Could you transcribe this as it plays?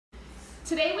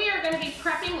Today we are going to be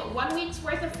prepping 1 week's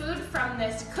worth of food from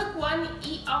this Cook One,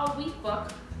 Eat All Week book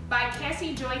by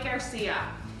Cassie Joy Garcia.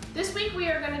 This week we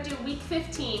are going to do week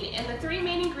 15, and the 3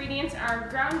 main ingredients are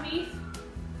ground beef,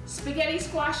 spaghetti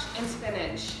squash, and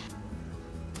spinach.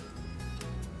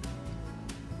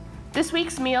 This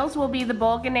week's meals will be the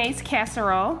bolognese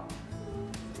casserole,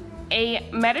 a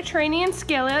Mediterranean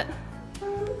skillet,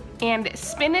 and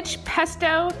spinach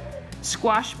pesto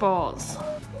squash bowls.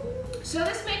 So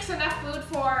this makes enough food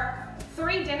for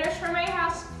 3 dinners for my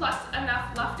house, plus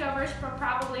enough leftovers for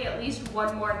probably at least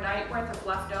 1 more night worth of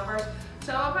leftovers.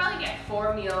 So I'll probably get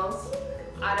 4 meals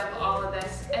out of all of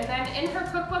this. And then in her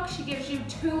cookbook, she gives you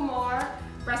 2 more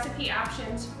recipe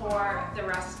options for the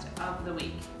rest of the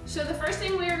week. So the first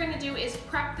thing we are going to do is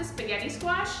prep the spaghetti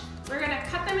squash. We're going to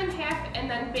cut them in half and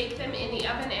then bake them in the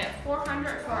oven at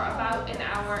 400 for about an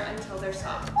hour until they're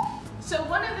soft. So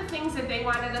one of the things that they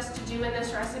wanted us to do in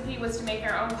this recipe was to make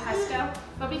our own pesto,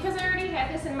 but because I already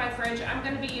had this in my fridge, I'm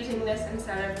going to be using this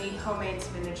instead of the homemade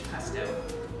spinach pesto.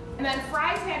 And then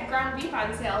Fry's had ground beef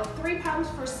on sale, 3 pounds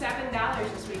for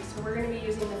 $7 this week, so we're going to be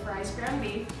using the Fry's ground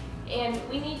beef. And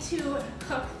we need to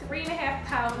cook 3.5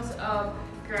 pounds of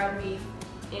ground beef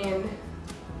in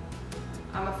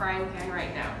a frying pan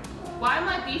right now. While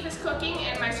my beef is cooking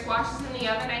and my squash is in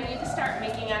the oven, I need to start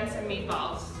making on some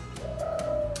meatballs.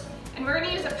 And we're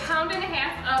going to use 1.5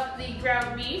 pounds of the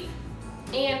ground beef,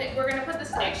 and we're going to put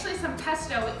this, actually some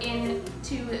pesto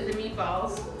into the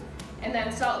meatballs, and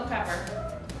then salt and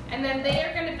pepper. And then they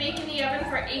are going to bake in the oven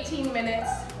for 18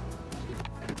 minutes.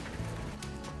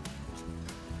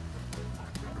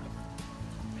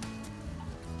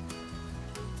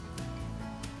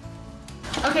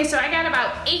 Okay, so I got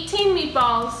about 18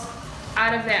 meatballs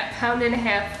out of that 1.5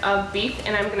 pounds of beef,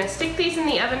 and I'm going to stick these in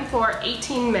the oven for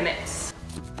 18 minutes.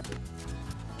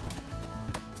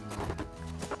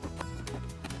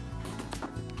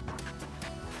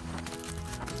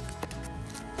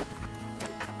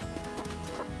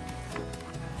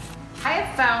 I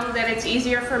have found that it's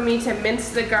easier for me to mince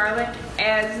the garlic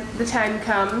as the time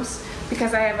comes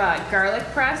because I have a garlic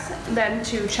press than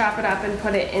to chop it up and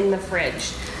put it in the fridge.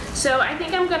 So I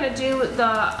think I'm going to do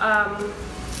the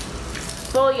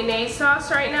bolognese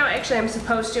sauce right now. Actually, I'm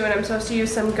supposed to, and I'm supposed to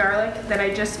use some garlic that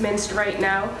I just minced right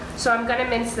now. So I'm going to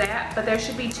mince that, but there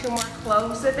should be 2 more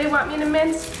cloves that they want me to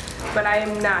mince, but I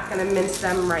am not going to mince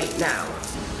them right now.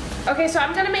 Okay, so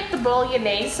I'm going to make the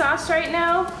bolognese sauce right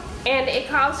now. And it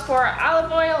calls for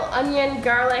olive oil, onion,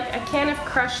 garlic, a can of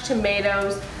crushed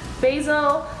tomatoes,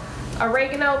 basil,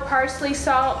 oregano, parsley,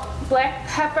 salt, black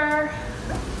pepper,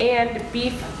 and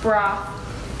beef broth,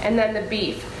 and then the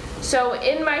beef. So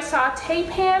in my saute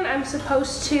pan, I'm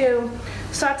supposed to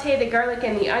saute the garlic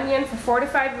and the onion for 4 to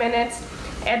 5 minutes,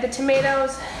 add the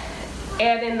tomatoes,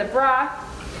 add in the broth,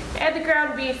 add the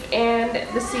ground beef and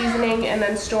the seasoning, and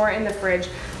then store in the fridge.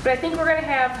 But I think we're gonna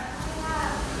have,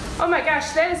 oh my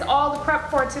gosh, that is all the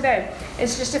prep for today.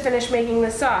 It's just to finish making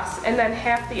the sauce and then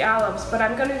half the olives, but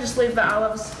I'm gonna just leave the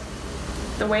olives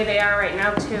the way they are right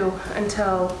now too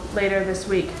until later this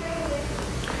week.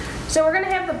 So we're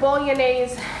gonna have the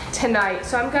bolognese tonight.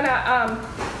 So I'm gonna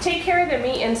take care of the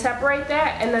meat and separate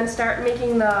that and then start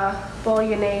making the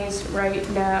bolognese right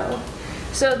now.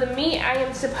 So the meat, I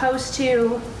am supposed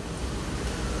to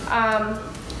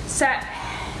set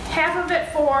half of it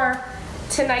for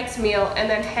tonight's meal and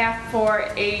then half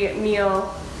for a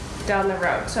meal down the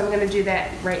road. So I'm going to do that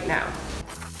right now.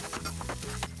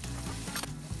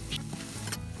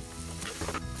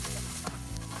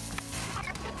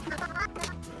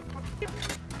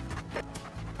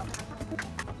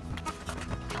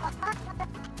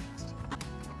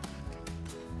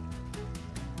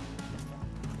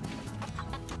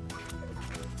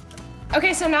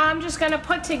 Okay, so now I'm just going to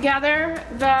put together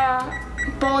the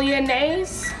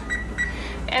bolognese.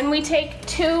 And we take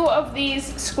 2 of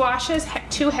these squashes,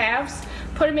 2 halves,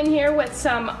 put them in here with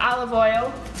some olive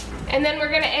oil, and then we're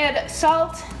going to add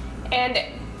salt and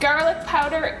garlic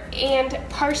powder and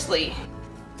parsley.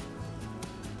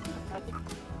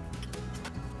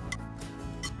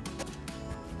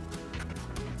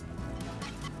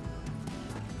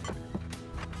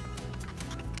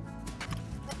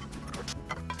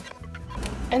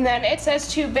 And then it says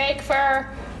to bake for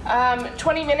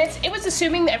 20 minutes. It was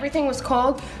assuming that everything was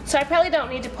cold, so I probably don't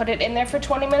need to put it in there for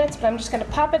 20 minutes, but I'm just going to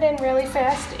pop it in really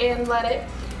fast and let it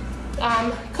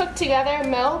cook together,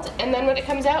 melt, and then when it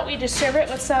comes out, we just serve it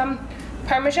with some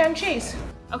Parmesan cheese.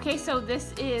 Okay, so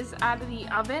this is out of the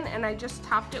oven, and I just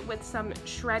topped it with some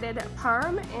shredded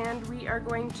parm, and we are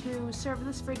going to serve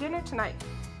this for dinner tonight.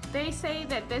 They say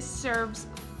that this serves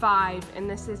 5, and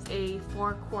this is a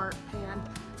 4-quart pan.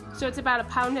 So it's about 1.5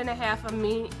 pounds of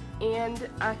meat and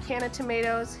a can of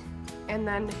tomatoes, and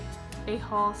then a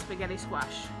whole spaghetti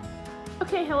squash.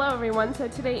 Okay, hello everyone. So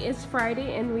today is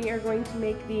Friday and we are going to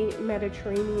make the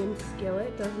Mediterranean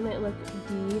skillet. Doesn't it look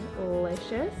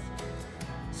delicious?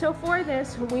 So for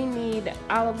this we need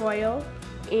olive oil,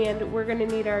 and we're going to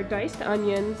need our diced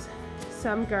onions,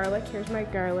 some garlic. Here's my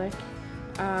garlic.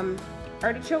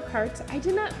 Artichoke hearts. I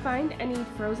did not find any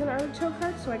frozen artichoke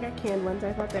hearts, so I got canned ones.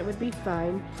 I thought that would be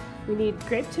fine. We need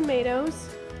grape tomatoes,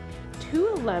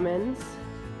 2 lemons,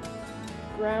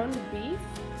 ground beef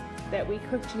that we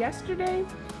cooked yesterday,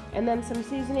 and then some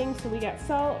seasoning. So we got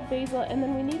salt, basil, and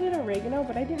then we needed oregano,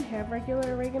 but I didn't have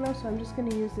regular oregano, so I'm just going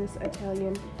to use this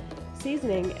Italian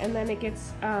seasoning. And then it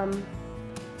gets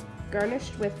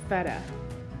garnished with feta.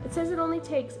 It says it only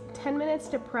takes 10 minutes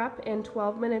to prep and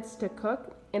 12 minutes to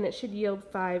cook, and it should yield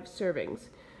 5 servings.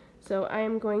 So I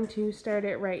am going to start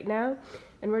it right now,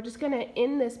 and we're just going to,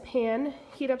 in this pan,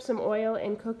 heat up some oil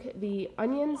and cook the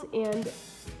onions and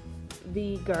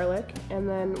the garlic. And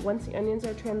then once the onions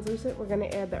are translucent, we're going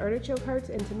to add the artichoke hearts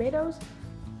and tomatoes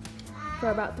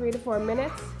for about 3 to 4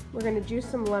 minutes. We're going to juice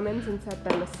some lemons and set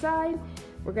them aside.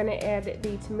 We're going to add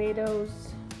the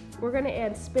tomatoes. We're going to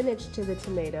add spinach to the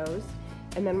tomatoes,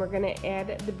 and then we're going to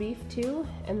add the beef too,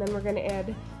 and then we're going to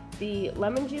add the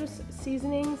lemon juice,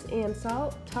 seasonings, and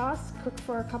salt. Toss, cook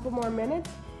for a couple more minutes,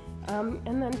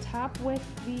 and then top with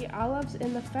the olives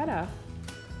and the feta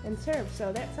and serve.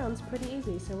 So that sounds pretty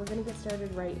easy, so we're going to get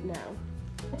started right now.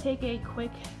 Take a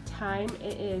quick time.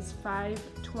 It is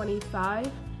 5:25,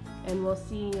 and we'll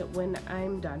see when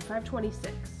I'm done.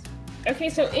 5:26. Okay,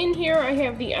 so in here I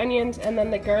have the onions and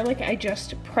then the garlic I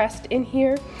just pressed in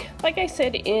here. Like I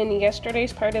said in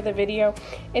yesterday's part of the video,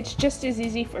 it's just as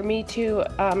easy for me to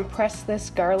press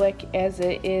this garlic as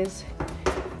it is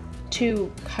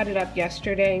to cut it up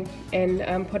yesterday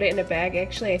and put it in a bag.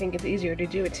 Actually, I think it's easier to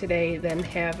do it today than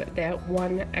have that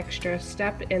one extra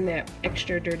step in that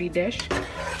extra dirty dish.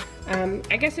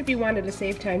 I guess if you wanted to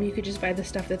save time, you could just buy the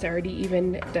stuff that's already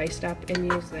even diced up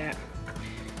and use that.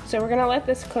 So we're gonna let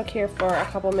this cook here for a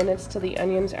couple minutes till the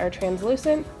onions are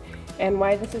translucent. And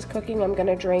while this is cooking, I'm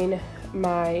gonna drain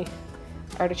my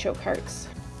artichoke hearts.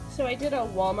 So I did a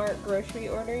Walmart grocery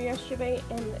order yesterday,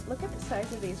 and look at the size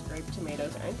of these grape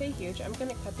tomatoes. Aren't they huge? I'm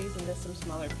gonna cut these into some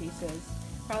smaller pieces,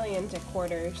 probably into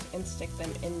quarters, and stick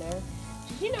them in there.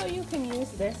 Did you know you can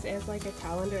use this as like a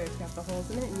colander? It's got the holes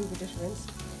in it, and you can just rinse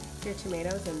your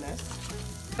tomatoes in this.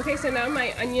 Okay, so now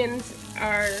my onions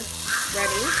are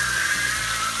ready.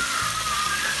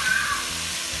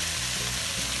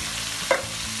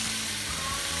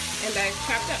 And I've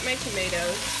chopped up my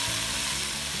tomatoes.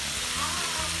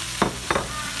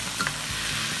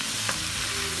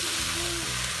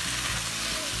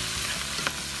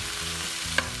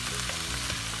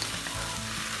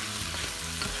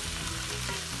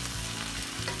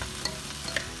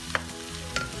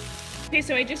 Okay,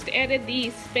 so I just added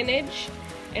the spinach,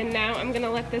 and now I'm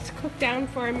gonna let this cook down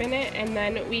for a minute, and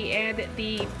then we add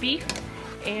the beef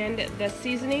and the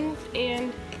seasonings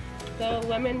and the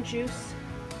lemon juice.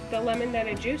 The lemon that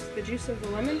I juiced, the juice of the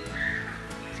lemon.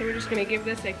 So we're just going to give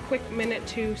this a quick minute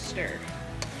to stir.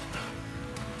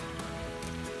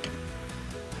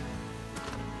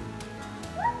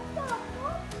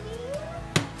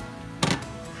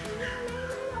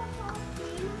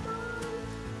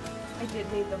 I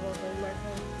did need the whole thing,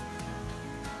 Marco.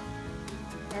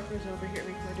 Parker's over here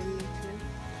recording me too.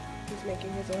 He's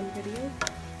making his own video.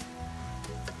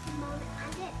 Mom, I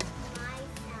get my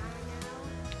channel.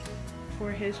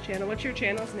 For his channel. What's your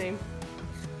channel's name?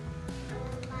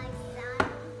 My channel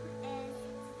is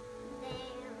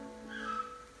named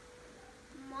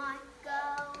Marco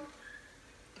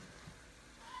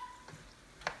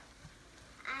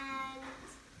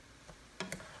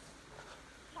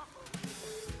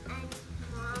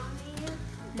and Mommy.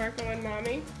 Marco and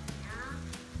Mommy? Yeah.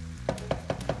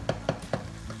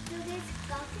 So this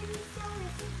cooking show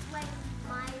is like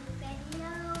my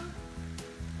video.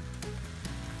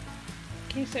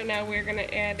 Okay, so now we're going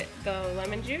to add the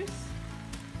lemon juice.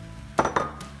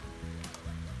 I'm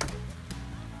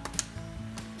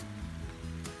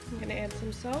going to add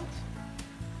some salt.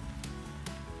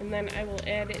 And then I will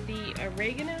add the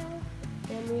oregano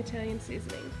and the Italian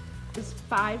seasoning. It's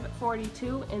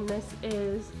 5:42 and this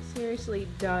is seriously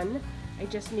done. I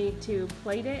just need to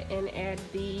plate it and add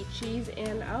the cheese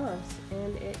and olives,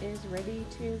 and it is ready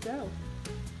to go.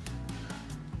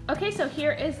 Okay, so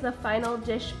here is the final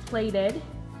dish plated.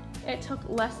 It took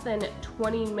less than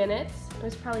 20 minutes. It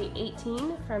was probably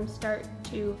 18 from start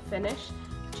to finish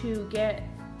to get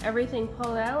everything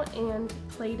pulled out and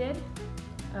plated.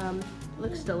 It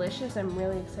looks delicious. I'm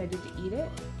really excited to eat it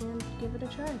and give it a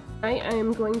try. I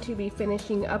am going to be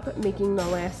finishing up making the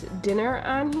last dinner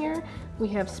on here. We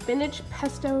have spinach,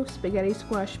 pesto, spaghetti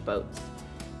squash boats.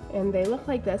 And they look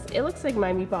like this. It looks like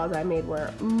my meatballs I made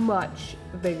were much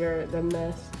bigger than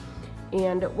this.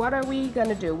 And what are we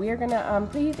gonna do? We are gonna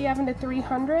preheat the oven to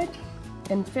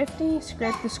 350,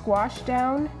 scrape the squash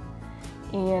down,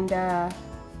 and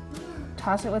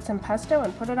toss it with some pesto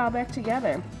and put it all back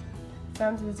together.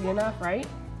 Sounds easy enough, right?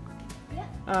 Yeah.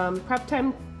 Prep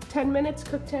time 10 minutes,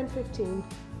 cook time 15.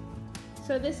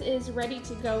 So this is ready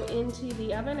to go into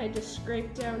the oven. I just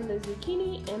scraped down the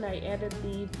zucchini and I added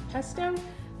the pesto,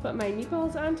 put my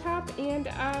meatballs on top, and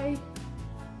I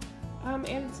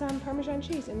added some Parmesan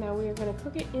cheese, and now we are going to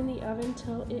cook it in the oven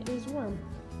till it is warm.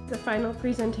 The final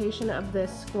presentation of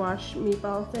this squash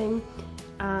meatball thing,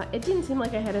 it didn't seem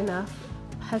like I had enough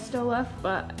pesto left,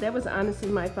 but that was honestly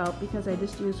my fault because I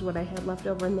just used what I had left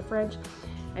over in the fridge.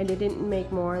 I didn't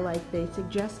make more like they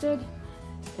suggested.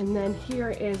 And then here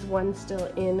is one still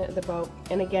in the boat.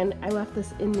 And again, I left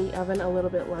this in the oven a little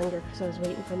bit longer because I was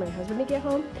waiting for my husband to get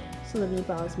home, so the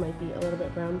meatballs might be a little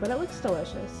bit brown, but it looks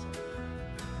delicious.